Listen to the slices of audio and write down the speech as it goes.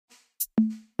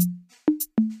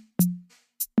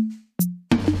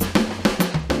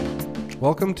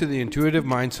Welcome to the Intuitive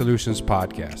Mind Solutions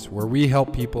podcast, where we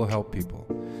help people help people.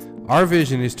 Our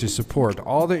vision is to support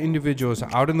all the individuals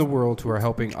out in the world who are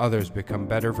helping others become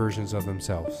better versions of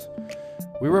themselves.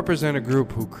 We represent a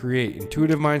group who create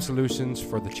intuitive mind solutions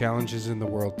for the challenges in the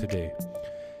world today.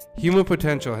 Human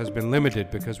potential has been limited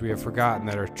because we have forgotten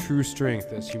that our true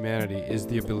strength as humanity is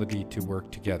the ability to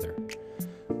work together.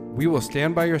 We will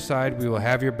stand by your side, we will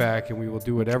have your back, and we will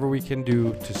do whatever we can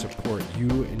do to support you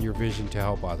and your vision to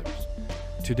help others.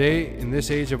 Today, in this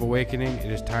age of awakening,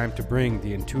 it is time to bring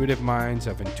the intuitive minds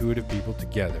of intuitive people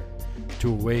together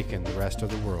to awaken the rest of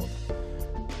the world.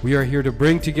 We are here to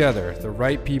bring together the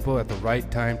right people at the right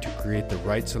time to create the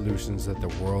right solutions that the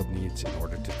world needs in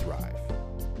order to thrive.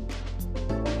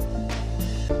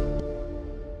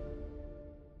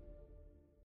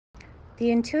 The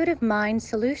Intuitive Mind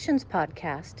Solutions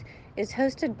podcast is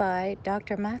hosted by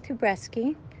Dr. Matthew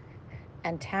Bresky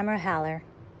and Tamara Haller.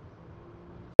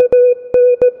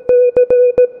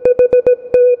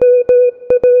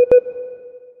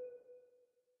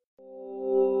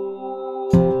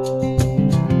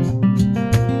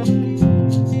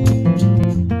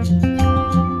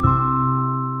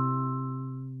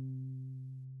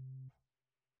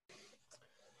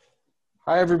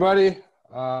 Hi, everybody.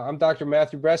 I'm Dr.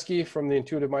 Matthew Bresky from the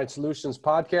Intuitive Mind Solutions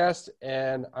podcast,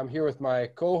 and I'm here with my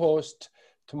co-host,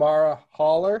 Tamara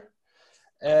Haller.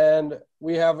 And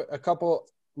we have a couple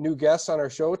new guests on our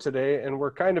show today, and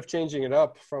we're kind of changing it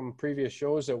up from previous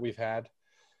shows that we've had.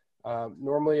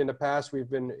 Normally in the past, we've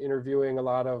been interviewing a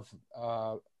lot of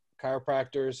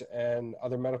chiropractors and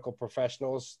other medical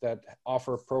professionals that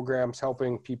offer programs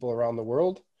helping people around the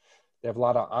world. They have a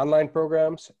lot of online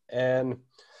programs, and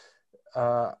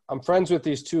I'm friends with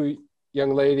these two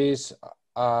young ladies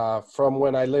from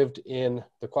when I lived in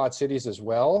the Quad Cities as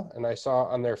well. And I saw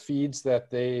on their feeds that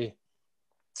they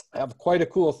have quite a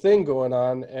cool thing going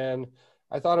on. And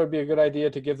I thought it would be a good idea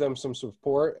to give them some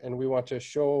support. And we want to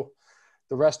show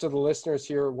the rest of the listeners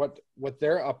here what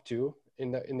they're up to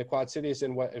in the Quad Cities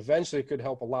and what eventually could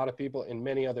help a lot of people in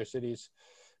many other cities,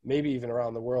 maybe even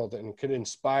around the world, and could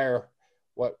inspire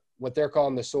what they're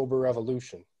calling the sober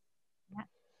revolution.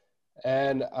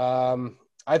 And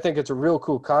I think it's a real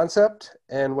cool concept.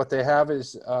 And what they have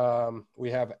is we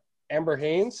have Amber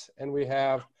Haynes and we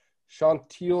have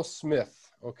Chantil Smith,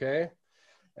 okay?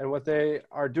 And what they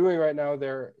are doing right now,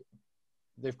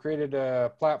 they've created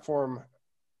a platform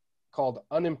called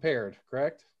Unimpaired,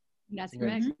 correct? That's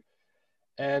correct.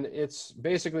 And it's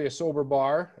basically a sober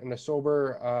bar and a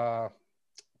sober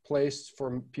place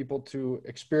for people to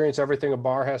experience everything a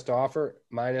bar has to offer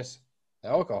minus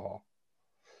alcohol.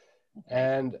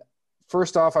 And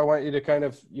first off, I want you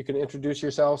to you can introduce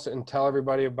yourselves and tell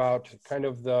everybody about kind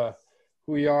of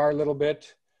who you are a little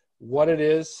bit, what it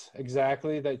is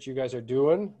exactly that you guys are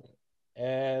doing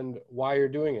and why you're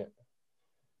doing it.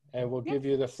 And we'll give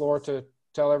you the floor to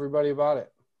tell everybody about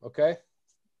it. Okay?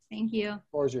 Thank you. The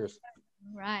floor is yours.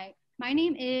 All right. My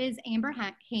name is Amber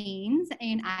Haynes,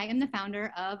 and I am the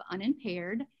founder of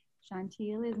Unimpaired.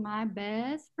 Chantil is my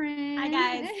best friend. Hi,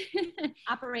 guys.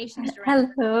 Operations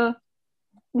director. Hello.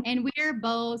 And we're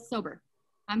both sober.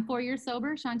 I'm 4 years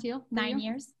sober. Chantil? 9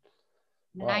 years.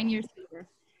 9 years sober.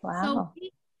 Wow. So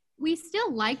we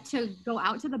still like to go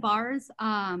out to the bars.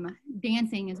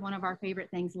 Dancing is one of our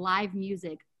favorite things. Live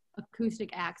music,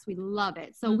 acoustic acts. We love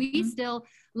it. So we still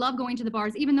love going to the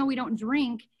bars. Even though we don't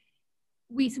drink,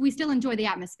 we still enjoy the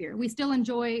atmosphere.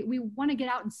 We want to get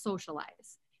out and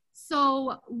socialize.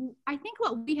 So I think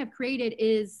what we have created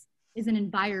is an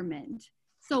environment.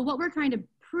 So what we're trying to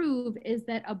prove is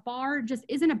that a bar just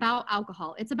isn't about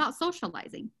alcohol. It's about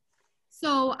socializing.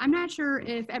 So I'm not sure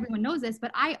if everyone knows this,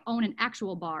 but I own an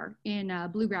actual bar in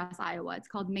Bluegrass, Iowa. It's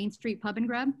called Main Street Pub and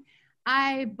Grub.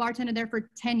 I bartended there for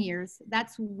 10 years.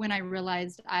 That's when I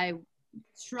realized I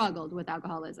struggled with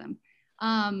alcoholism.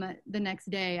 The next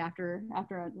day after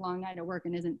a long night of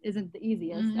working isn't the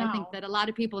easiest. No. I think that a lot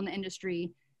of people in the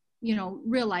industry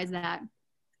realize that.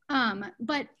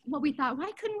 But what we thought,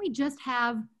 why couldn't we just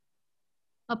have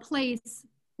a place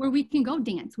where we can go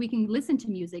dance? We can listen to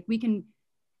music. We can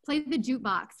play the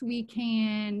jukebox. We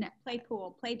can play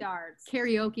pool, play darts,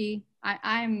 karaoke.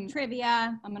 I'm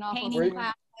trivia. I'm an awful painting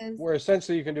classes. Where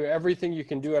essentially you can do everything you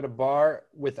can do at a bar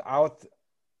without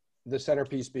the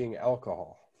centerpiece being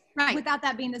alcohol. Right. Without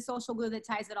that being the social glue that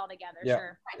ties it all together. Yeah.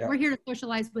 Sure. Yeah. We're here to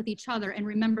socialize with each other and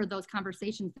remember those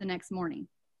conversations the next morning.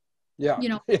 Yeah.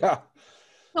 Yeah.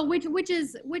 So which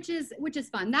is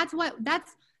fun. That's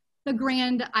the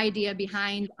grand idea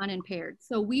behind Unimpaired.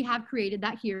 So we have created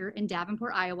that here in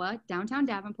Davenport, Iowa, downtown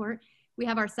Davenport. We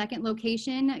have our second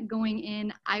location going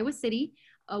in Iowa City.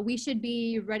 We should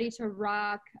be ready to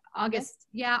rock August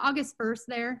 1st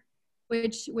there,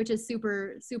 which is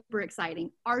super, super exciting.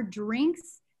 Our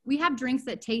drinks, we have drinks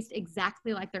that taste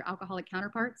exactly like their alcoholic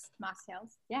counterparts.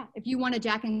 Mocktails. Yeah. If you want a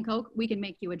Jack and Coke, we can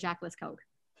make you a Jackless Coke.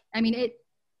 I mean, it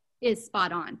is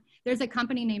spot on. There's a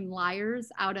company named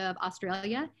Lyre's out of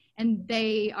Australia, and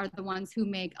they are the ones who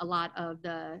make a lot of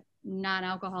the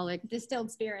non-alcoholic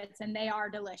Distilled spirits, and they are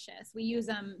delicious. We use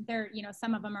them. They're, you know,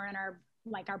 some of them are in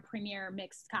our premier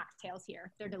mixed cocktails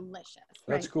here. They're delicious.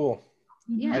 That's Right. cool.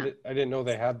 Yeah. I didn't know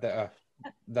they had that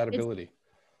ability.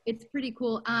 It's pretty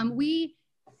cool. We,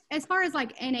 as far as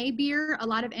like NA beer, a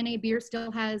lot of NA beer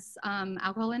still has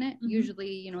alcohol in it. Mhm.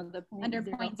 Usually, you know, the Under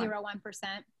 0.05.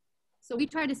 0.01%. So we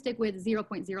try to stick with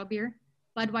 0.0 beer.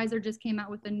 Budweiser just came out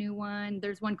with a new one.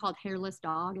 There's one called Hairless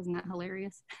Dog. Isn't that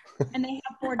hilarious? And they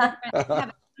have four different, they have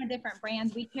a ton of different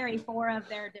brands. We carry 4 of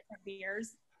their different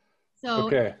beers. So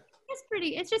Okay.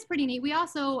 it's just pretty neat. We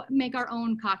also make our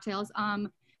own cocktails,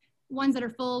 ones that are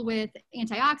full with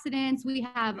antioxidants. We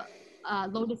have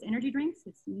Lotus energy drinks.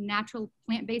 It's natural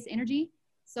plant-based energy.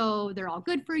 So they're all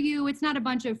good for you. It's not a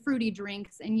bunch of fruity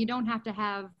drinks, and you don't have to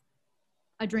have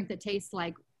a drink that tastes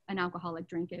like an alcoholic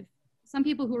drink. If some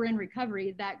people who are in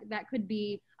recovery, that could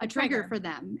be a trigger for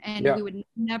them, and Yeah. we would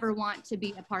never want to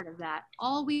be a part of that.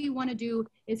 All we want to do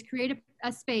is create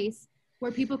a space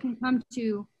where people can come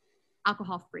to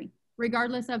alcohol-free,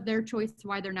 regardless of their choice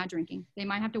why they're not drinking. They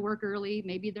might have to work early,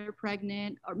 maybe they're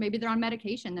pregnant, or maybe they're on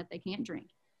medication that they can't drink,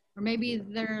 or maybe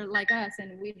they're like us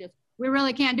and we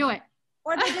really can't do it.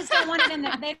 Or they just don't want it in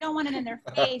their, they don't want it in their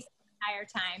face the entire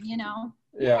time, you know?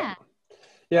 Yeah.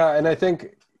 Yeah. And I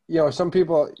think, you know, some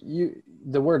people,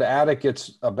 the word addict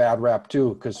gets a bad rap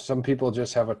too, because some people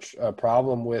just have a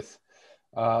problem with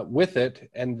it,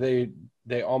 and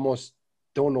they almost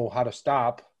don't know how to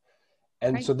stop.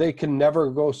 And Right. so they can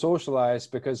never go socialize,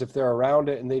 because if they're around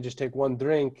it and they just take one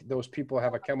drink, those people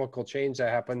have a chemical change that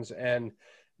happens, and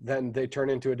then they turn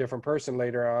into a different person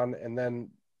later on, and then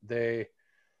they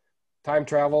time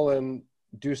travel and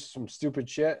do some stupid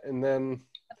shit. And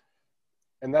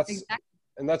that's Exactly.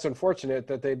 and that's unfortunate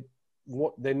that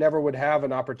they never would have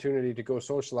an opportunity to go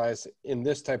socialize in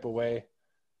this type of way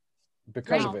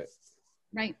because of it.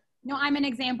 Right. No, I'm an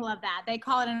example of that. They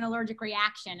call it an allergic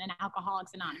reaction in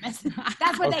Alcoholics Anonymous.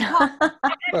 That's what they call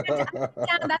it.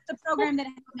 Yeah, that's the program that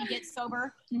helped me get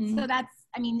sober. Mhm. So that's,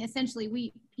 I mean,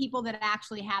 essentially people that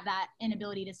actually have that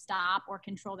inability to stop or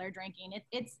control their drinking,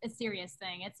 it's a serious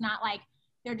thing. It's not like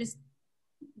they're just,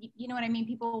 you know what I mean?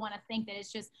 People want to think that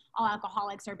it's just all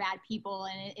alcoholics are bad people,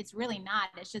 and it's really not.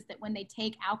 It's just that when they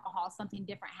take alcohol, something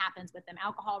different happens with them.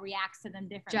 Alcohol reacts to them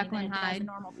differently Jekyll than and it does a Hyde.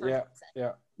 normal person.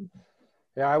 Yeah.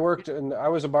 Yeah. I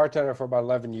was a bartender for about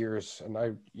 11 years, and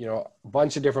a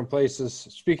bunch of different places.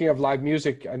 Speaking of live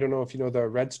music, I don't know if you know the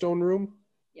Redstone Room.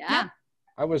 Yeah.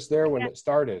 I was there when it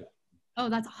started. Oh,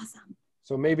 that's awesome.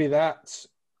 So maybe that's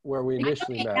where we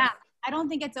initially met. Yeah. I don't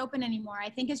think it's open anymore. I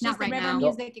think it's Not just the right River now.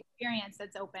 Music Experience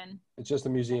that's open. It's just a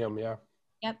museum. Yeah.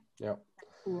 Yep. Yeah.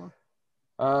 Cool.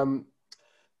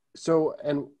 So,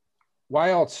 and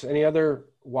why else? Any other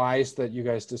whys that you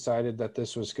guys decided that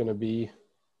this was going to be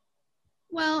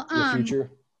Well, the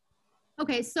future?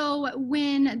 okay. So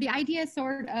when the idea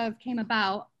sort of came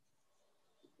about,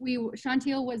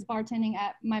 Chantil was bartending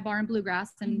at my bar in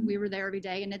Bluegrass, and we were there every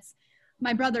day. And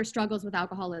my brother struggles with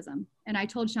alcoholism. And I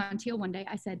told Chantil one day,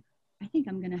 I said, I think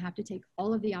I'm going to have to take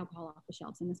all of the alcohol off the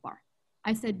shelves in this bar.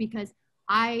 I said, because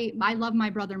I love my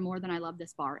brother more than I love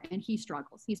this bar, and he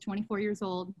struggles. He's 24 years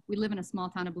old. We live in a small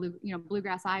town of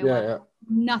Bluegrass, Iowa. Yeah.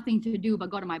 Nothing to do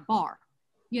but go to my bar,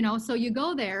 so you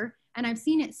go there, and I've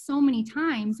seen it so many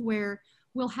times where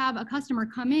we'll have a customer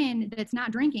come in that's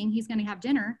not drinking. He's going to have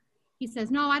dinner. He says,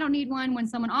 no, I don't need one when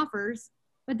someone offers.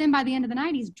 But then by the end of the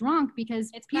night, he's drunk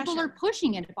because people are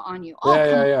pushing it on you. Oh,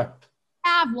 Yeah.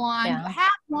 have one, Yeah.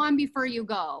 have one before you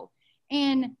go.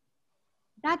 And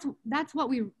that's what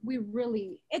we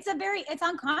really, It's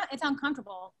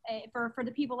uncomfortable for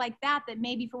the people like that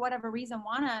maybe for whatever reason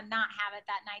want to not have it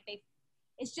that night.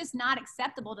 It's just not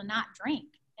acceptable to not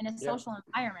drink in a social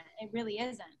environment. It really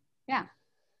isn't. Yeah.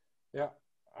 Yeah.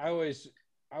 I always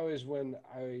when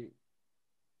I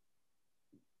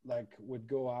would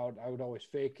go out, I would always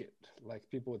fake it. Like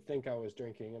people would think I was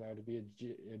drinking, and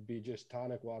it'd be just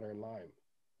tonic water and lime.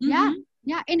 Yeah.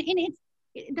 Yeah. And it's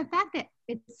the fact that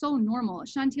it's so normal.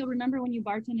 Chantil, remember when you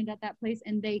bartended at that place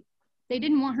and they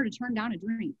didn't want her to turn down a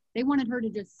drink. They wanted her to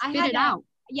just spit it out.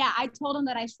 Yeah, I told them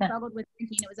that I struggled with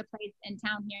drinking. It was a place in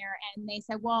town here, and they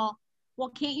said, well, well,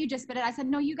 can't you just spit it? I said,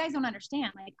 no, you guys don't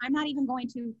understand. Like, I'm not even going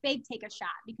to fake take a shot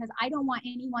because I don't want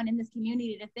anyone in this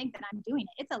community to think that I'm doing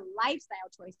it. It's a lifestyle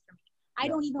choice for me. I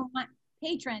don't even want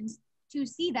patrons to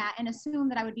see that and assume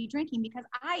that I would be drinking because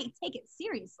I take it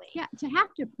seriously. Yeah, to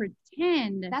have to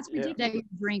pretend That's ridiculous. that you're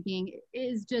drinking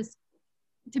is just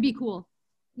to be cool.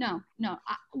 No.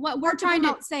 What we're Or to trying to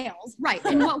promote sales. right,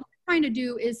 and what we're trying to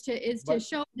do is to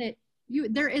show that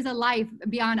there is a life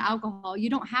beyond alcohol. You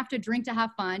don't have to drink to have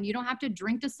fun. You don't have to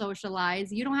drink to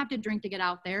socialize. You don't have to drink to get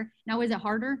out there. Now, is it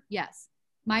harder? Yes.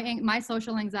 My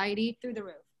social anxiety Through the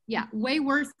roof. Yeah, way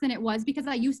worse than it was because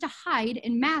I used to hide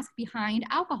and mask behind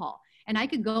alcohol. And I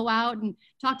could go out and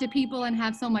talk to people and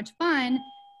have so much fun.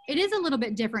 It is a little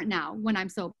bit different now when I'm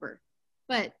sober.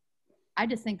 But I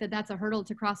just think that that's a hurdle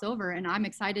to cross over, and I'm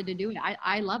excited to do it.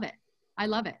 I love it. I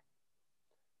love it.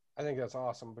 I think that's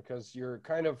awesome because you're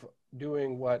kind of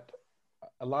doing what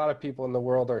a lot of people in the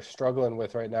world are struggling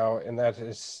with right now, and that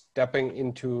is stepping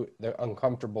into the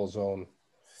uncomfortable zone.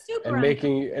 Super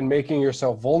and making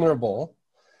yourself vulnerable.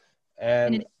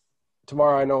 And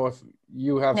Tamara, I know if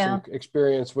you have some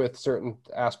experience with certain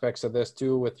aspects of this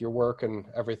too, with your work and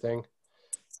everything.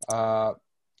 But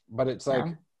it's like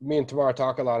me and Tamara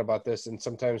talk a lot about this, and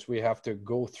sometimes we have to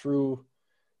go through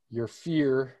your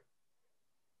fear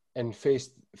and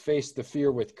face the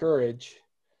fear with courage.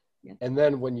 Yeah. And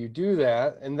then when you do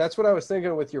that, and that's what I was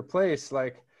thinking with your place,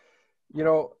 like, you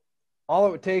know,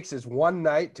 all it takes is one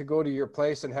night to go to your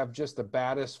place and have just the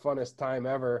baddest, funnest time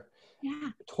ever. Yeah.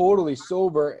 Totally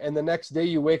sober. And the next day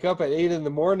you wake up at 8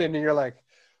 a.m. and you're like,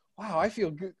 wow, I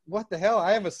feel good. What the hell?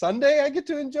 I have a Sunday I get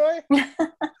to enjoy?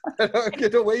 I don't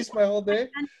get to waste my whole day.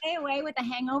 And stay away with a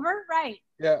hangover. Right.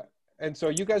 Yeah. And so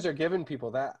you guys are giving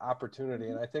people that opportunity.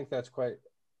 And I think that's quite,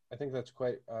 I think it's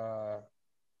quite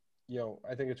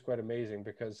amazing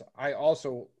because I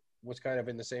also was kind of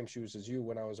in the same shoes as you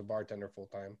when I was a bartender full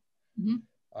time. Mm-hmm.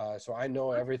 So I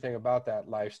know everything about that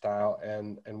lifestyle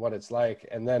and what it's like.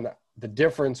 And then the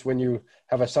difference when you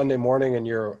have a Sunday morning and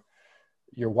you're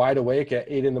wide awake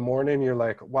at 8 a.m, you're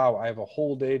like, wow, I have a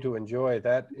whole day to enjoy.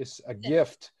 That is a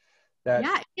gift that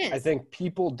I think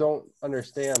people don't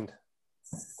understand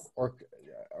or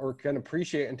can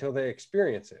appreciate until they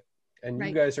experience it. And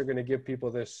you guys are going to give people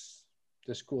this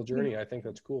cool journey. I think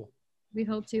that's cool. We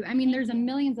hope to. I mean, there's a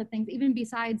millions of things, even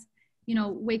besides, you know,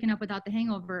 waking up without the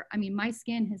hangover. I mean, my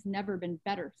skin has never been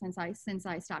better since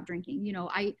I stopped drinking. You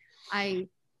know,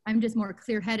 I'm just more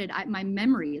clear-headed. My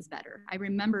memory is better. I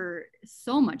remember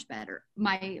so much better.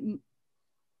 I'm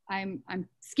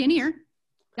skinnier.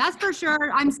 That's for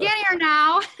sure. I'm skinnier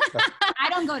now. I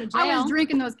don't go to jail. I was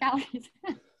drinking those calories.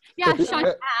 Yeah,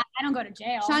 I don't go to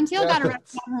jail. Chantil got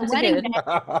arrested on her wedding day.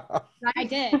 I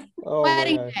did.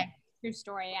 Wedding day. True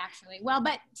story, actually. Well,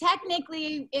 but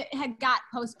technically it had got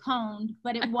postponed,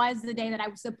 but it was the day that I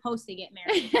was supposed to get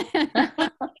married.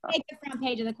 Take the front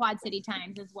page of the Quad City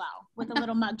Times as well with a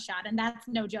little mugshot, and that's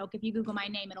no joke. If you Google my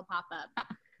name, it'll pop up.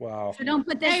 Wow. So don't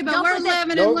put this. Hey, but we're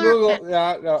living and learning.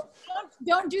 No.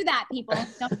 Don't do that, people.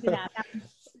 Don't do that.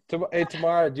 Hey,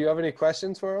 Tamara, do you have any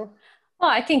questions for him? Well,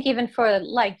 I think even for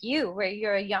like you, where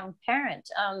you're a young parent,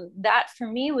 that for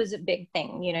me was a big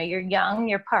thing. You know, you're young,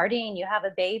 you're partying, you have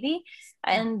a baby,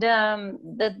 and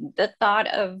the thought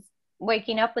of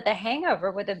waking up with a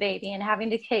hangover with a baby and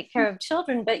having to take care of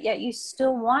children, but yet you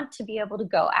still want to be able to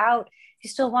go out, you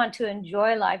still want to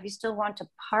enjoy life, you still want to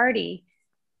party,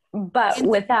 but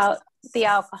without the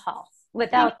alcohol,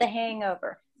 without the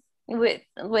hangover, with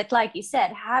like you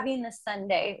said, having the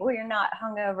Sunday where you're not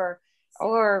hungover.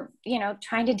 Or, you know,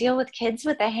 trying to deal with kids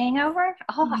with a hangover.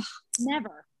 Oh,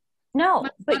 never. No,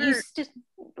 but you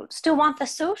still want the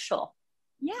social.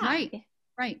 Yeah.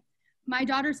 Right. My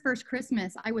daughter's first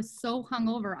Christmas, I was so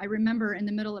hungover. I remember in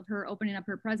the middle of her opening up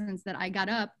her presents that I got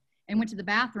up and went to the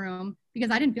bathroom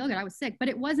because I didn't feel good. I was sick, but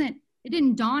it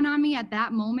didn't dawn on me at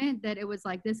that moment that it was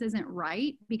like, this isn't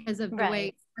right because of the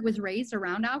way I was raised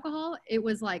around alcohol. It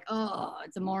was like, oh,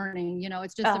 it's a morning, you know,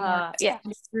 it's just a morning. Yeah.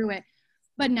 Through it.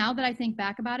 But now that I think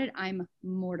back about it, I'm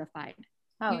mortified.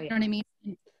 You know what I mean?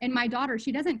 And my daughter,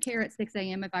 she doesn't care at 6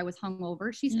 a.m. if I was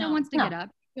hungover. She still wants to get up,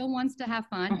 still wants to have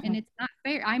fun. And it's not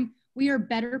fair. We are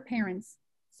better parents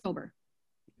sober.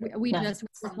 We just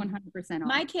work 100% on.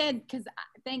 My kid, because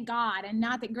thank God, and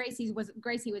not that Gracie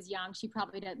was young, she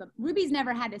probably did, but Ruby's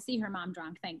never had to see her mom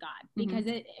drunk, thank God, because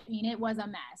it was a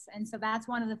mess. And so that's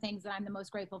one of the things that I'm the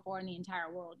most grateful for in the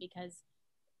entire world, because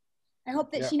I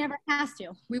hope that she never has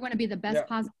to. We want to be the best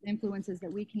positive influences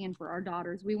that we can for our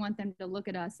daughters. We want them to look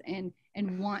at us and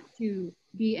want to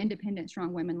be independent,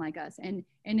 strong women like us. And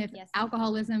if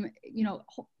alcoholism, you know,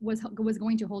 was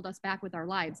going to hold us back with our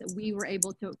lives, we were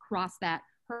able to cross that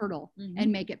hurdle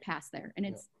and make it past there. And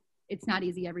it's not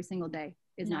easy every single day.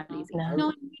 It's not easy.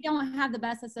 No, we don't have the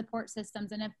best of support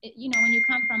systems. And if you know, when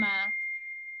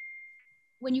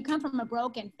you come from a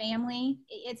broken family,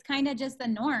 it's kind of just the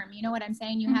norm. You know what I'm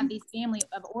saying? You have these family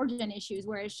of origin issues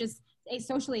where it's just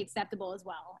socially acceptable as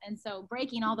well. And so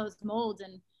breaking all those molds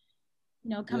and, you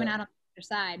know, coming out on the other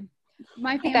side.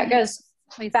 I think that goes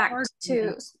back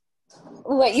to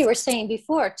what you were saying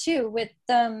before too, with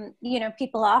you know,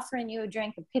 people offering you a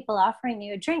drink.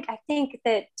 I think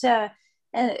that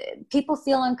people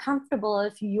feel uncomfortable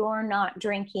if you're not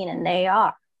drinking and they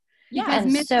are. Yeah,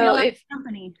 and so if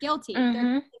company guilty,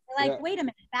 they're like, wait a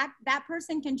minute, that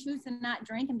person can choose to not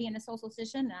drink and be in a social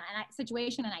situation,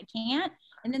 and I can't,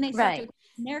 and then they start to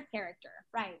question their character,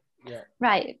 right? Yeah.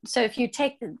 Right. So if you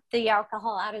take the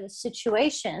alcohol out of the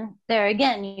situation, there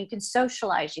again, you can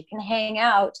socialize, you can hang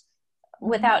out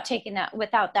without taking that,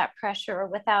 without that pressure, or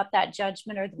without that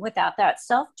judgment, or without that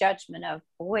self-judgment of,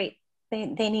 wait, they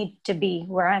need to be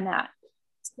where I'm at.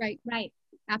 Right.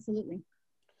 Absolutely.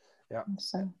 Yeah.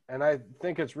 And I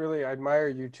think it's really, I admire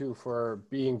you too for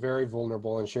being very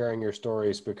vulnerable and sharing your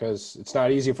stories, because it's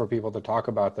not easy for people to talk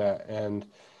about that. And,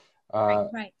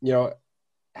 you know,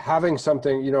 having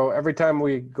something, you know, every time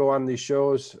we go on these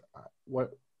shows,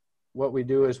 what we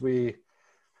do is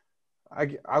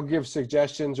I'll give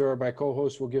suggestions, or my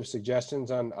co-host will give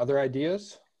suggestions on other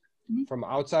ideas from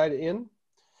outside in.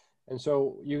 And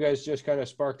so you guys just kind of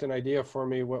sparked an idea for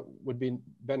me, what would be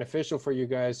beneficial for you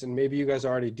guys. And maybe you guys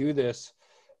already do this,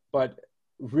 but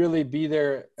really be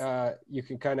there. You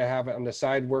can kind of have it on the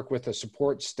side, work with a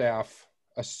support staff,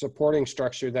 a supporting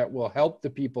structure that will help the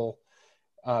people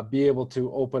be able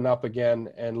to open up again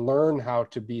and learn how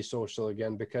to be social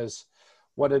again. Because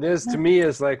what it is to me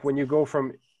is like when you go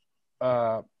from,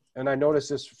 and I noticed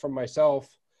this from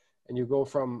myself, and you go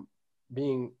from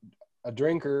being a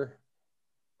drinker,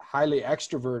 highly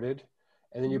extroverted,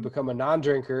 and then you become a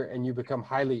non-drinker and you become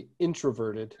highly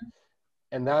introverted.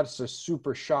 And that's a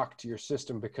super shock to your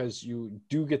system, because you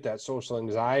do get that social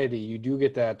anxiety. You do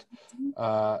get that,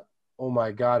 oh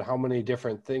my God, how many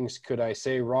different things could I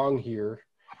say wrong here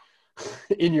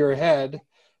in your head?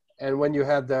 And when you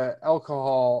had the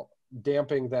alcohol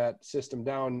damping that system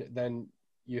down, then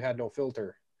you had no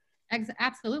filter.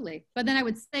 Absolutely. But then I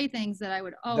would say things that I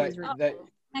would always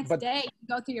next day you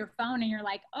go through your phone and you're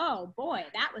like, oh boy,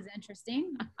 that was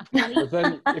interesting. But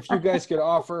then if you guys could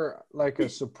offer like a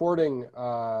supporting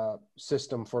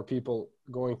system for people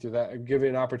going through that, give you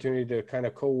an opportunity to kind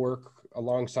of co-work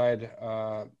alongside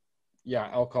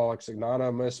Alcoholics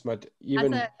Anonymous, but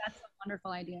even that's a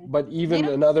wonderful idea. But even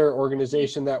another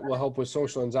organization that will help with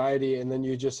social anxiety, and then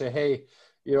you just say, hey,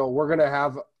 you know, we're gonna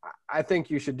have, I think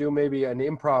you should do maybe an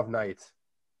improv night.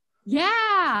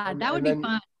 Yeah, that would be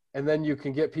fun. And then you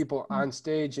can get people on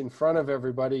stage in front of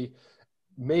everybody,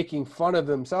 making fun of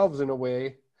themselves in a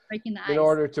way, breaking the ice, in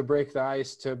order to break the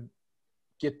ice, to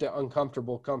get the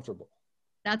uncomfortable comfortable.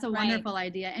 That's a wonderful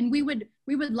idea. And we would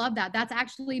love that. That's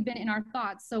actually been in our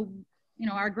thoughts. So, you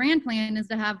know, our grand plan is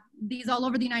to have these all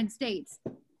over the United States.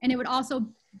 And it would also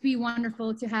be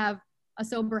wonderful to have a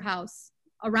sober house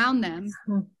around them,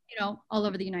 you know, all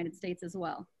over the United States as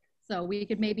well. So we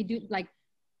could maybe do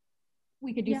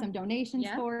some donations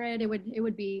for it. It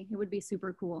would be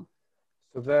super cool.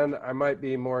 So then I might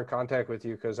be more in contact with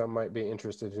you, because I might be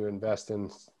interested to invest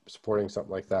in supporting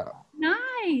something like that.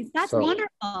 Nice. That's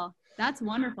wonderful. That's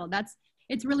wonderful.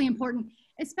 It's really important,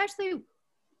 especially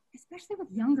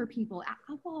with younger people.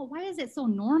 Alcohol, why is it so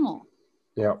normal?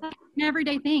 Yeah. That's an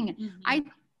everyday thing.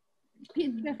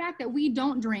 The fact that we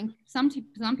don't drink, some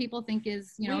people think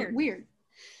is, you know, weird.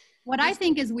 What I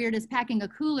think is weird is packing a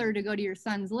cooler to go to your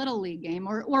son's Little League game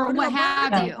or what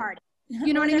have you. Party.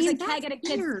 You know what I mean? There's a keg at a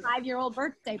kid's 5-year-old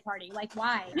birthday party. Like,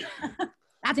 why?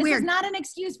 That's this weird. is not an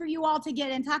excuse for you all to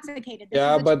get intoxicated.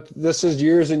 But this is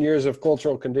years and years of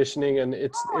cultural conditioning, and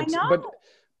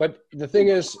but the thing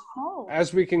is,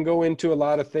 as we can go into a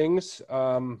lot of things,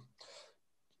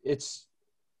 we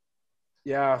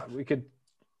could.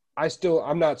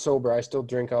 I'm not sober. I still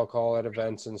drink alcohol at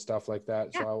events and stuff like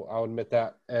that. So I'll admit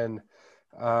that. And,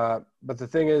 but the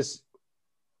thing is,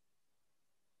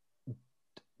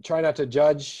 try not to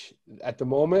judge at the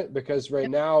moment, because right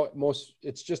now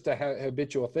it's just a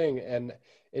habitual thing. And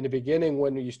in the beginning,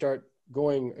 when you start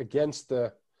going against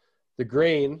the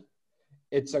grain,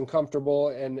 it's uncomfortable,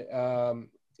 and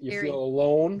you feel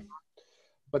alone.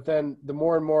 But then the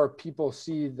more and more people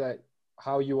see that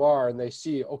how you are, and they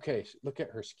see, okay, look at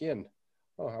her skin.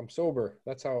 Oh, I'm sober.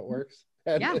 That's how it works.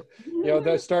 And, you know,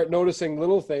 they start noticing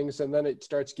little things, and then it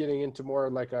starts getting into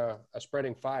more like a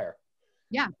spreading fire.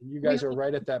 Yeah. You guys are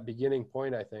right at that beginning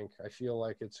point, I think. I feel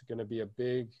like it's going to be a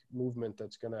big movement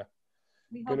that's going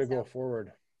to go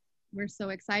forward. We're so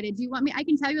excited. Do you want me? I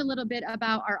can tell you a little bit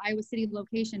about our Iowa City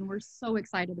location. We're so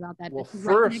excited about that. Well,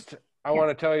 first, I want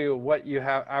to tell you what you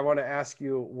have. I want to ask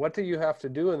you, what do you have to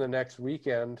do in the next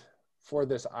weekend for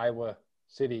this Iowa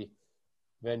City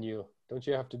venue? Don't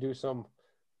you have to do some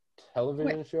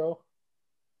television show?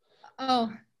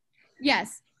 Oh,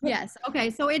 yes. Yes.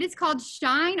 Okay. So it is called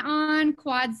Shine On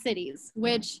Quad Cities,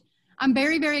 which I'm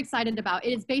very, very excited about.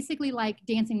 It is basically like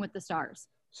Dancing with the Stars.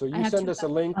 So you send us a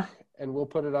link and we'll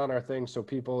put it on our thing so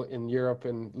people in Europe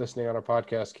and listening on our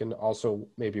podcast can also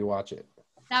maybe watch it.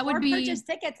 That would be purchase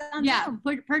tickets on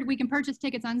Zoom. We can purchase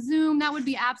tickets on Zoom. That would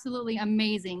be absolutely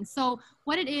amazing. So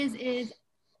what it is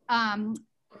Ballroom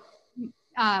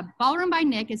by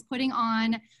Nick is putting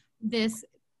on this.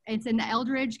 It's in the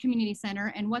Eldridge Community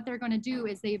Center, and what they're going to do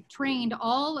is they've trained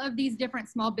all of these different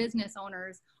small business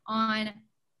owners on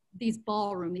these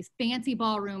fancy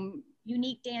ballroom.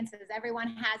 Unique dances. Everyone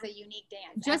has a unique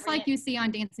dance. Just like you see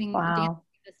on Dancing with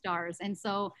the Stars. And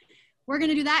so we're going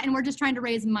to do that, and we're just trying to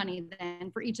raise money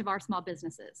then for each of our small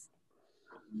businesses.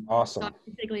 Awesome. So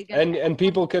and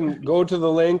people can go to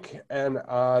the link and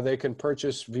they can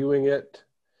purchase viewing it.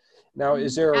 Now,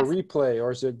 is there a replay,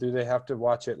 or do they have to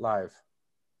watch it live?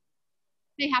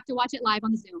 They have to watch it live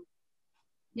on Zoom.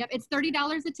 Yep, it's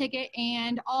 $30 a ticket,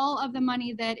 and all of the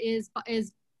money that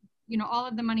all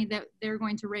of the money that they're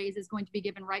going to raise is going to be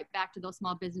given right back to those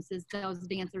small businesses, those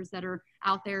dancers that are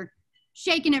out there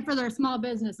shaking it for their small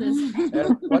businesses.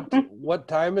 And what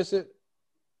time is it?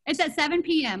 It's at 7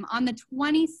 p.m. on the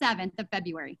 27th of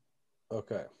February.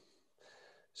 Okay.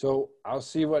 So I'll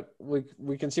see what we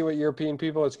can see what European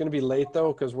people. It's going to be late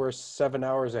though, because we're 7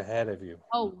 hours ahead of you.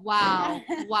 Oh, wow.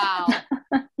 Wow.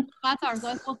 That's ours.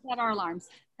 Let's set our alarms.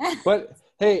 But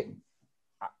hey,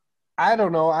 I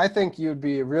don't know. I think you'd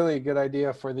be a really good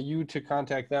idea for you to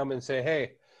contact them and say,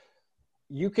 hey,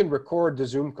 you can record the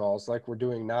Zoom calls like we're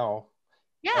doing now.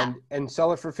 Yeah. And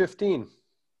sell it for $15.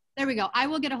 There we go. I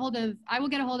will get a hold of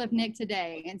Nick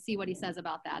today and see what he says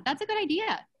about that. That's a good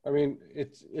idea. I mean,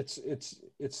 it's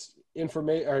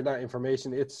information, or not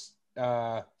information. It's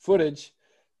footage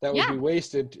that would be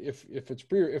wasted if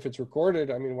it's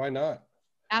recorded. I mean, why not?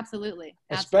 Absolutely.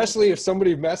 Especially if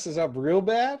somebody messes up real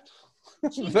bad.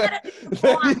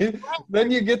 then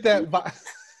you get that. From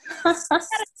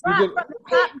the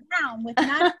top down with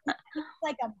not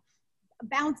like a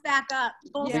bounce back up.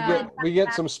 We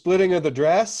get some splitting of the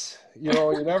dress. You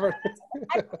know, you never.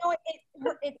 I know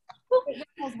it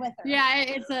goes with her. Yeah,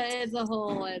 it's a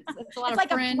whole. It's a lot it's of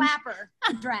like fringe. a flapper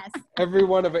dress. Every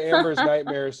one of Amber's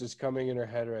nightmares is coming in her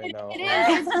head right now. It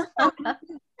is.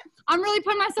 I'm really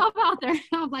putting myself out there.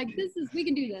 I'm like, we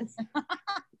can do this.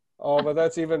 Oh, but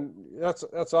that's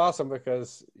awesome,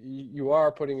 because you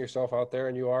are putting yourself out there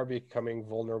and you are becoming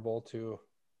vulnerable to,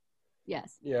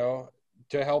 yes, to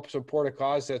help support a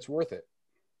cause that's worth it.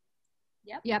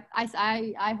 Yep.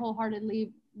 I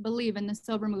wholeheartedly believe in the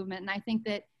sober movement. And I think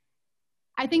that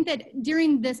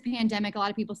during this pandemic, a lot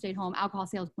of people stayed home, alcohol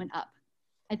sales went up.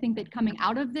 I think that coming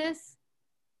out of this,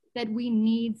 that we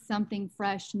need something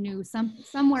fresh, new,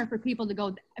 somewhere for people to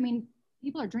go. I mean,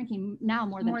 people are drinking now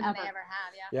more than they ever ever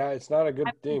have. Yeah, it's not a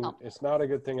good thing. It's not a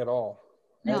good thing at all.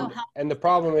 No. And the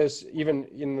problem is, even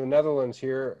in the Netherlands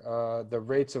here, the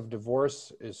rates of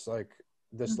divorce is like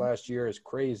this last year is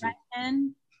crazy.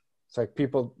 And it's like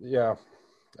people,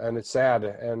 and it's sad.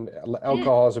 And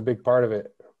alcohol is a big part of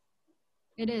it.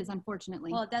 It is,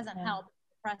 unfortunately. Well, it doesn't help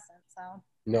depressant, so.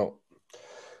 No.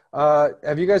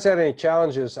 Have you guys had any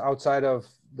challenges outside of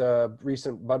the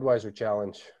recent Budweiser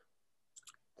challenge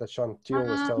that Chantil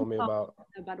was telling me about?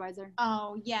 Budweiser.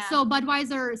 Oh, yeah. So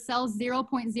Budweiser sells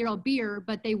 0.0 beer,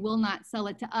 but they will not sell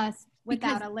it to us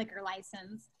without a liquor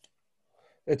license.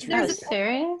 It's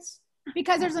serious?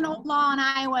 Because there's an old law in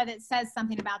Iowa that says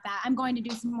something about that. I'm going to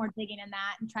do some more digging in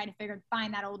that and try to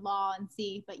find that old law and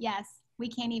see. But yes, we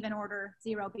can't even order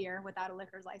 0 beer without a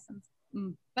liquor's license.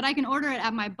 But I can order it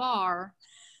at my bar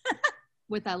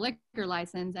with a liquor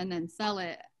license and then sell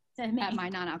it at my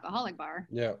non-alcoholic bar.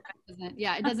 Yeah.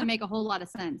 It doesn't make a whole lot of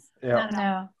sense.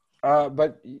 Yeah. No.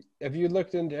 But have you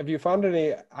found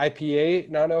any IPA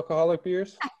non-alcoholic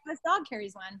beers? Hairless Dog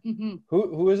carries one. Mm-hmm.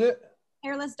 Who is it?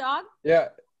 Hairless Dog? Yeah,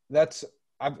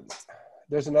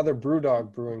 there's another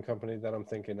Brewdog brewing company that I'm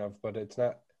thinking of, but it's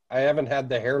not. I haven't had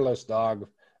the Hairless Dog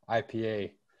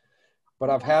IPA, but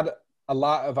I've had a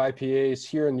lot of IPAs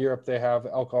here in Europe. They have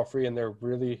alcohol free, and they're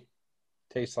really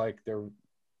taste like they're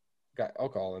got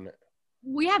alcohol in it.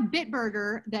 We have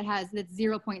Bitburger that's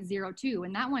 0.02,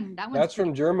 and that's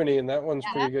from Germany, and that one's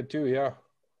pretty good too. Yeah.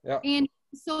 And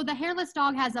So the Hairless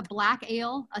Dog has a black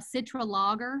ale, a Citra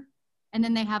lager, and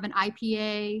then they have an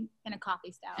IPA And a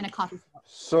coffee stout. and a coffee stout.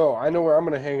 So I know where I'm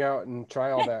going to hang out and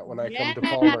try all that when I come to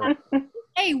Palmer.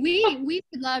 Hey, we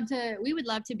would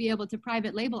love to be able to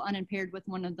private label Unimpaired with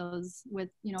one of those, with,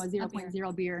 you know, a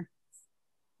 0.0 beer.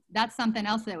 That's something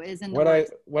else that is in the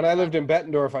works. When I lived in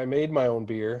Bettendorf, I made my own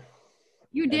beer.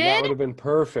 You and did? that would have been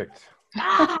perfect.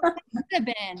 Ah, that would have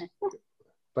been.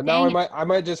 But now Dang I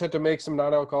might just have to make some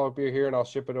non-alcoholic beer here, and I'll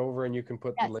ship it over, and you can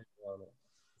put the label on it.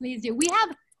 Please do. We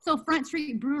have, so Front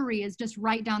Street Brewery is just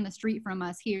right down the street from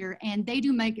us here, and they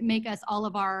do make us all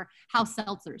of our house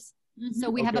seltzers. Mm-hmm. So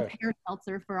we have a pear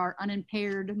seltzer for our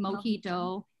Unimpaired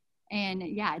mojito, and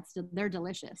yeah, they're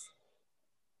delicious.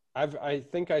 I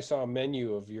think I saw a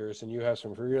menu of yours, and you have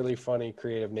some really funny,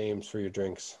 creative names for your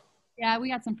drinks. Yeah, we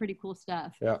got some pretty cool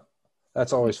stuff. Yeah,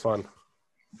 that's always fun.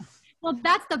 Well,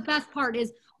 that's the best part,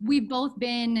 is we've both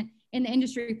been in the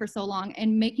industry for so long,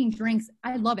 and making drinks,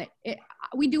 I love it.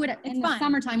 We do it in the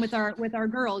summertime with our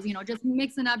girls, you know, just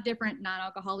mixing up different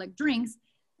non-alcoholic drinks.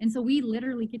 And so we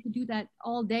literally get to do that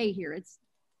all day here. It's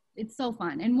so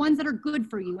fun, and ones that are good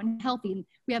for you and healthy.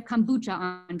 We have kombucha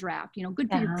on draft, you know, good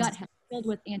for your gut health, filled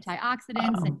with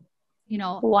antioxidants, and, you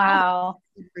know, wow,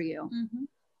 good for you. Mm-hmm.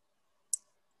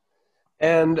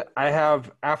 And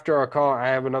after our call, I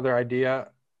have another idea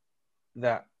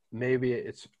that maybe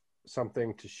it's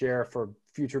something to share for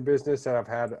future business that I've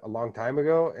had a long time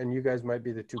ago, and you guys might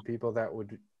be the two people that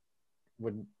would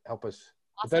help us.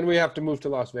 Awesome. But then we have to move to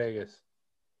Las Vegas.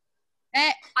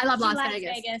 I love Las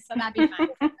Vegas, so that'd be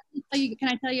fine. Can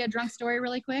I tell you a drunk story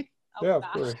really quick? Oh, yeah, of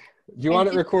course. Do you want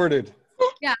it recorded?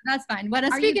 Yeah, that's fine. But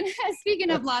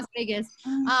speaking of Las Vegas,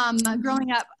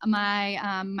 growing up,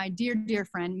 my dear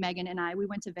friend Megan and I, we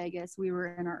went to Vegas. We were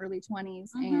in our early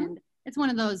 20s, and it's one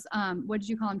of those, what did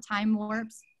you call them, time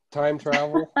warps? Time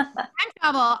travel. Time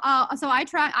travel. So I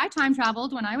time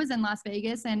traveled when I was in Las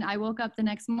Vegas, and I woke up the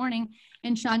next morning,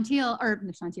 and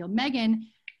Megan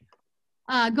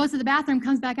goes to the bathroom,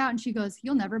 comes back out, and she goes,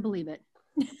 "You'll never believe it."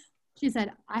 She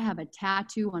said, "I have a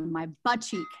tattoo on my butt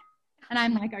cheek." And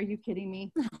I'm like, "Are you kidding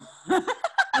me?"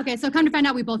 Okay, so come to find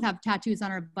out, we both have tattoos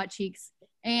on our butt cheeks,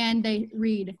 and they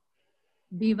read,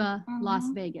 "Viva Las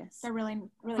Vegas." They're really,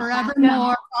 really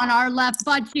forevermore on our left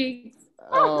butt cheeks.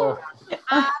 Oh.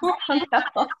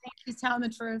 No. She's telling the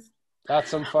truth. That's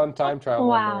some fun time travel.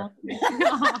 Wow.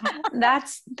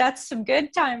 That's some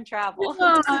good time travel.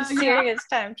 Some serious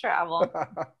time travel.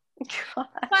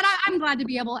 But I'm glad to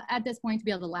be able, at this point, to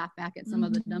be able to laugh back at some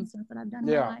of the dumb stuff that I've done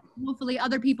in my life. Hopefully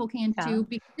other people can too,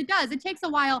 because it takes a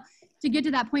while to get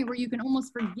to that point where you can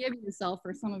almost forgive yourself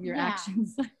for some of your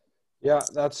actions. Yeah,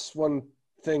 that's one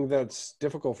thing that's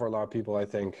difficult for a lot of people, I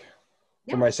think.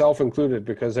 For myself included,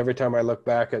 because every time I look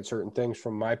back at certain things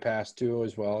from my past too,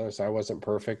 as well as I wasn't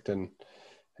perfect, and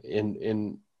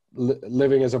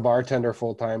living as a bartender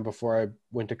full time before I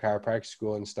went to chiropractic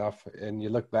school and stuff, and you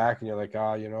look back and you're like,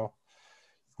 you know,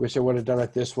 wish I would have done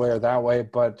it this way or that way.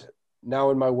 But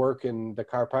now in my work in the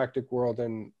chiropractic world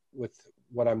and with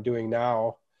what I'm doing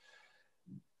now,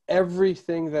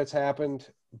 everything that's happened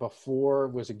before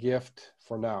was a gift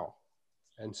for now.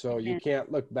 And so you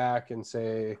can't look back and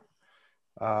say,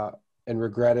 and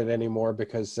regret it anymore,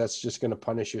 because that's just going to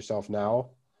punish yourself now.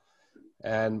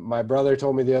 And my brother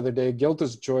told me the other day, guilt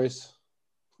is a choice.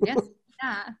 Yes.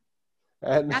 Yeah.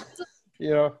 And, absolutely. You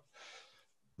know,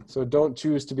 so don't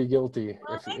choose to be guilty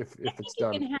if it's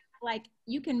done.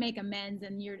 You can make amends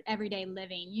in your everyday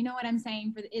living. You know what I'm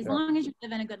saying? As long as you're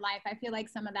living a good life, I feel like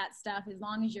some of that stuff, as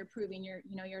long as you're proving your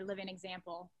living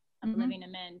example of living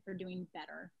amend for doing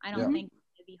better. I don't think you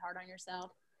should be hard on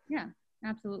yourself. Yeah,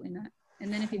 absolutely not.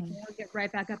 And then if you get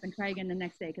right back up and try again the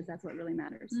next day, because that's what really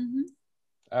matters.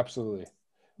 Absolutely.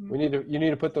 You need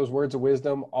to put those words of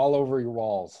wisdom all over your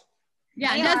walls.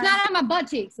 Yeah, it does not on my butt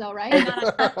cheeks though, right?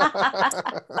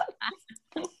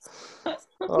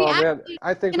 Man,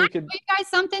 I think we could. Show you guys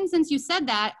something, since you said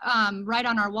that, right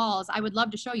on our walls. I would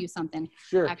love to show you something.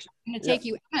 Sure. Actually, I'm gonna take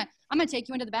you. I'm gonna take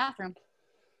you into the bathroom.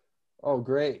 Oh,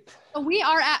 great. So we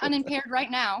are at Unimpaired right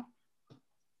now,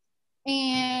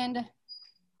 and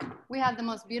we have the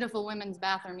most beautiful women's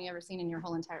bathroom you ever seen in your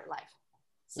whole entire life.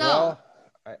 So. Well,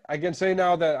 I can say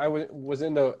now that I was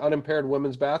in the Unimpaired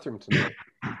women's bathroom tonight.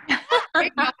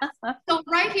 So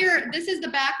right here, this is the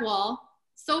back wall.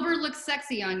 Sober looks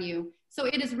sexy on you. So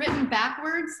it is written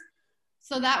backwards.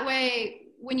 So that way,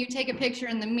 when you take a picture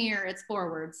in the mirror, it's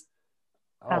forwards.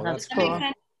 Oh, that's cool.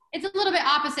 It's a little bit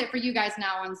opposite for you guys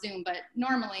now on Zoom, but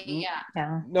normally,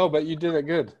 yeah. No, but you did it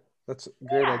good. That's a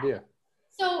great idea.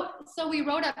 So we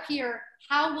wrote up here,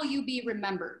 how will you be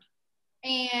remembered?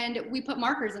 And we put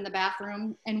markers in the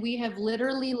bathroom, and we have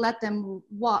literally let them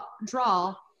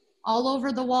draw all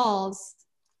over the walls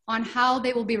on how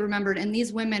they will be remembered. And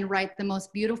these women write the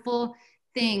most beautiful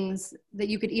things that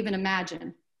you could even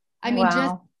imagine. I mean,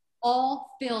 just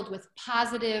all filled with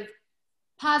positive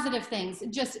things,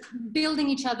 just building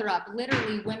each other up.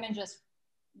 Literally women just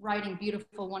writing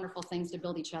beautiful, wonderful things to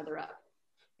build each other up.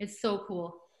 It's so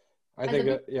cool. I think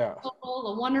that, yeah.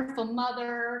 A wonderful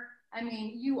mother. I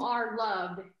mean, you are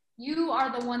loved. You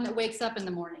are the one that wakes up in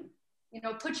the morning. You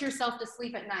know, put yourself to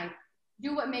sleep at night.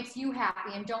 Do what makes you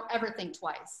happy and don't ever think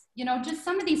twice. You know, just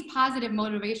some of these positive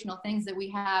motivational things that we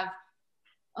have.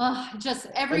 Just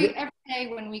every day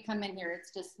when we come in here,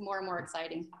 it's just more and more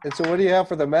exciting. And so what do you have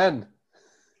for the men?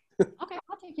 Okay,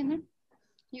 I'll take you in there.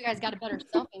 You guys got a better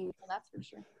selfie mirror, that's for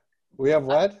sure. We have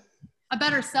what? A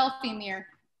better selfie mirror.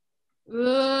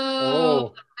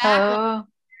 Oh.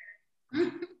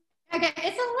 Okay,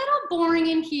 it's a little boring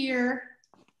in here,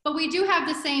 but we do have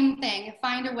the same thing.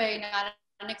 Find a way, not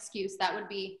an excuse. That would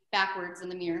be backwards in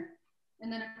the mirror.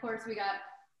 And then, of course, we got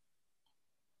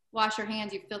wash your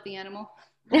hands, you filthy animal.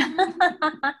 Boring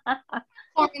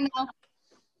though.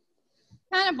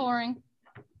 Kind of boring.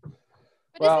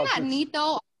 But isn't that neat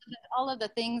though? All of the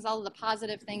things, all of the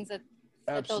positive things that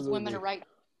those women are writing.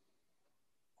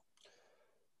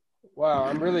 Wow,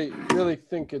 I'm really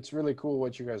think it's really cool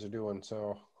what you guys are doing.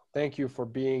 So thank you for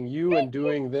being you and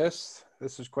doing this.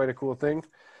 This is quite a cool thing.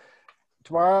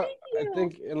 Tamara, I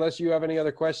think unless you have any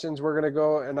other questions, we're going to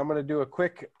go and I'm going to do a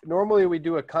quick, normally we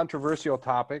do a controversial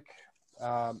topic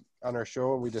on our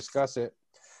show and we discuss it.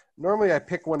 Normally I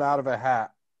pick one out of a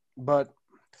hat, but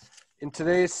in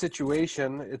today's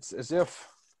situation, it's as if,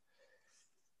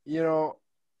 you know,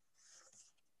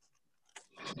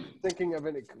 thinking of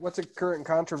it, what's a current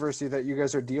controversy that you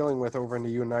guys are dealing with over in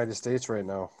the United States right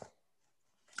now?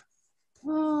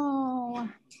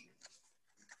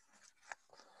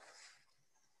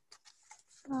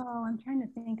 I'm trying to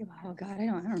think about, oh God, I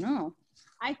don't know.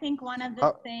 I think one of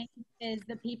the things is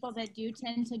the people that do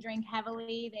tend to drink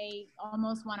heavily, they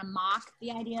almost want to mock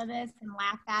the idea of this and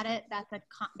laugh at it. That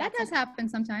does happen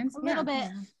sometimes. A little bit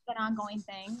of an ongoing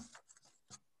thing.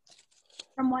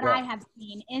 From what I have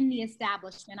seen in the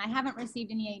establishment, I haven't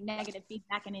received any negative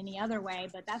feedback in any other way,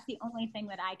 but that's the only thing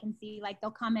that I can see. Like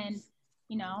they'll come in,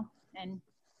 you know, and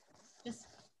just,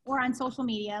 or on social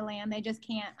media land, they just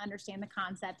can't understand the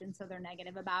concept and so they're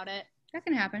negative about it. That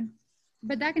can happen.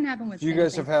 But that can happen with you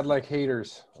guys have had like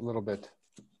haters a little bit.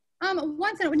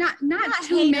 Once in a while, not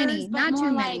too haters, many, but not more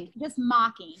too like many. just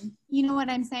mocking. You know what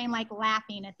I'm saying? Like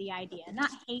laughing at the idea, not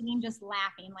hating, just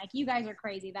laughing. Like you guys are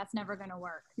crazy. That's never going to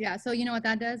work. Yeah. So you know what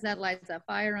that does? That lights a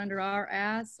fire under our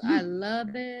ass. I love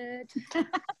it.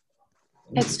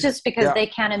 It's just because they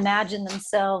can't imagine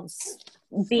themselves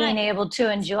being able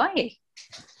to enjoy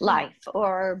life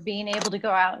or being able to go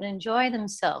out and enjoy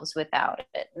themselves without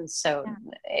it. And so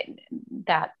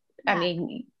I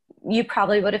mean, you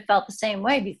probably would have felt the same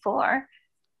way before.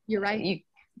 You're right.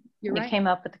 You came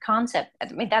up with the concept.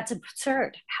 I mean, that's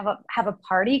absurd. Have a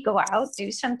party, go out,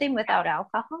 do something without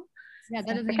alcohol. Yeah, that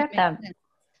doesn't forget make that. sense.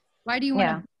 Why do you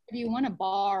want a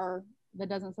bar that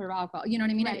doesn't serve alcohol? You know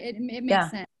what I mean? Right. It makes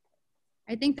sense.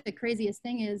 I think the craziest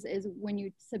thing is when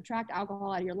you subtract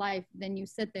alcohol out of your life, then you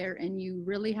sit there and you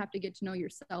really have to get to know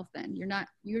yourself. Then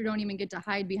you don't even get to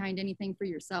hide behind anything for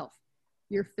yourself.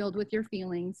 You're filled with your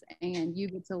feelings and you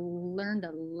get to learn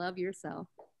to love yourself.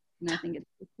 And I think it's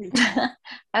pretty cool.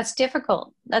 That's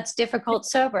difficult. That's difficult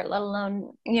sober, let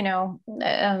alone, you know,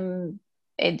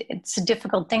 it's a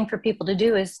difficult thing for people to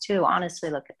do is to honestly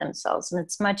look at themselves. And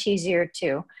it's much easier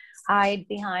to hide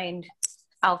behind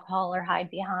alcohol or hide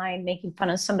behind making fun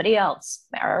of somebody else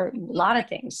or a lot of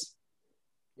things.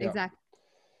 Yeah. Exactly.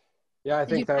 Yeah, I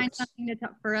think that's...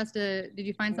 Did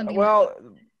you find something? Well,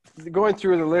 going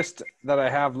through the list that I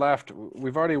have left,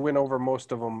 we've already went over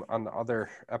most of them on the other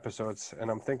episodes,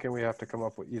 and I'm thinking we have to come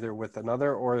up with either with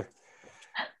another or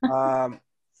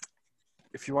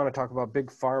if you want to talk about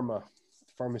big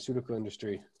pharmaceutical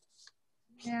industry.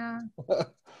 Yeah.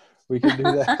 We can do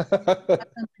that. That's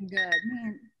something good.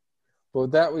 Man. Well,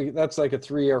 that's like a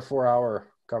 3 or 4 hour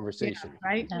conversation. Yeah,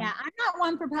 right? Yeah, I'm not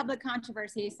one for public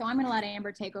controversy, so I'm going to let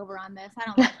Amber take over on this. I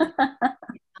don't like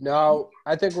No,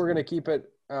 I think we're going to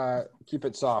keep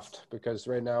it soft because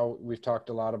right now we've talked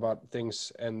a lot about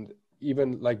things and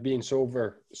even like being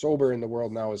sober in the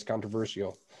world now is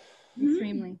controversial.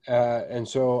 Extremely. And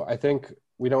so I think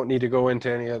we don't need to go into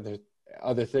any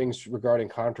other things regarding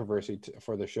controversy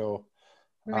for the show.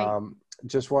 Right.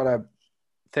 Just want to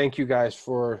thank you guys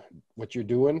for what you're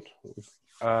doing.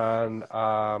 And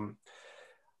I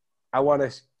want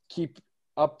to keep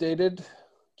updated,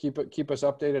 keep us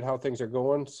updated how things are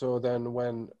going. So then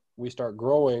when we start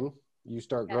growing, you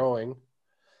start growing,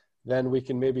 then we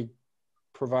can maybe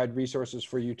provide resources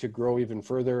for you to grow even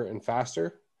further and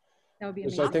faster. That would be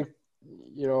Because amazing.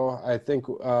 I think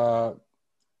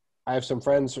I have some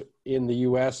friends in the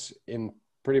US in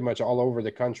pretty much all over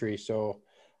the country. So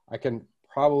I can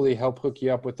probably help hook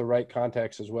you up with the right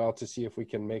contacts as well to see if we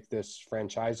can make this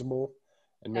franchisable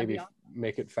and That'd be maybe awesome.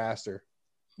 make it faster.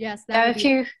 Yes. Now, That would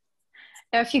be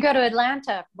if you go to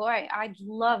Atlanta, boy, I'd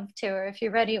love to. Or if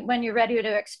you're ready, when you're ready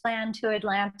to expand to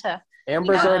Atlanta.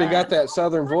 Amber's already got that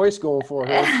Southern voice going for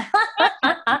her.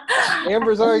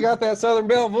 Amber's already got that Southern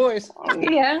Belle voice.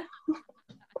 Yeah.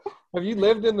 Have you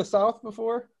lived in the South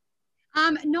before?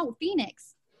 no,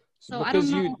 Phoenix. So I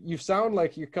Because don't know. you sound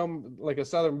like you come like a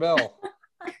Southern Belle.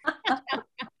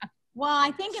 Well,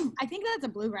 I think that's a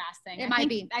bluegrass thing. It might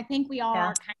be. I think we all Yeah.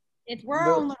 are. It's we're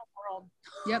our own little world.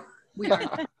 Yep, we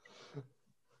are.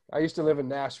 I used to live in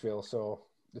Nashville, so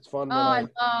it's fun. Oh, I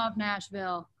love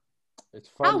Nashville. It's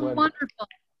fun How when wonderful.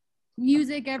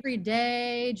 Music every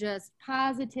day, just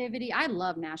positivity. I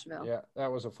love Nashville. yeah,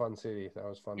 that was a fun city. That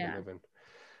was fun to Yeah. live in.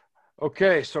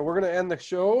 Okay, so we're going to end the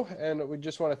show, and we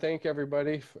just want to thank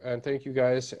everybody and thank you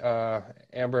guys,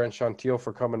 Amber and Chantil,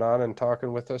 for coming on and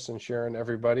talking with us and sharing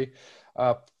everybody.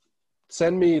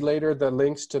 Send me later the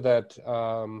links to that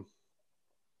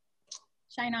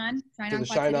Shine on.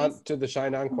 to the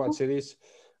Shine On Quad Cities.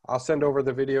 I'll send over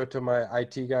the video to my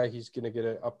IT guy. He's going to get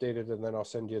it updated, and then I'll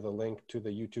send you the link to the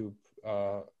YouTube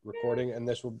recording, and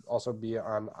this will also be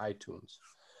on iTunes.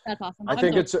 That's awesome. I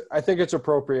think it's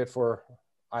appropriate for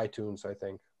iTunes. I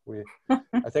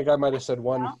think I might have said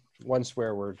one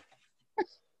swear word.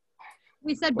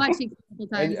 We said butt cheeks a couple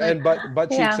times. And butt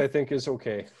cheeks, Yeah. I think, is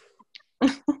okay.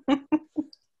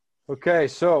 Okay,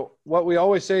 so what we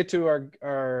always say to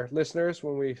our listeners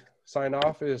when we sign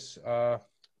off is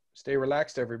stay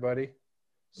relaxed, everybody.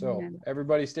 So Amen.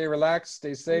 everybody stay relaxed,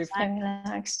 stay safe. Stay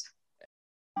relaxed.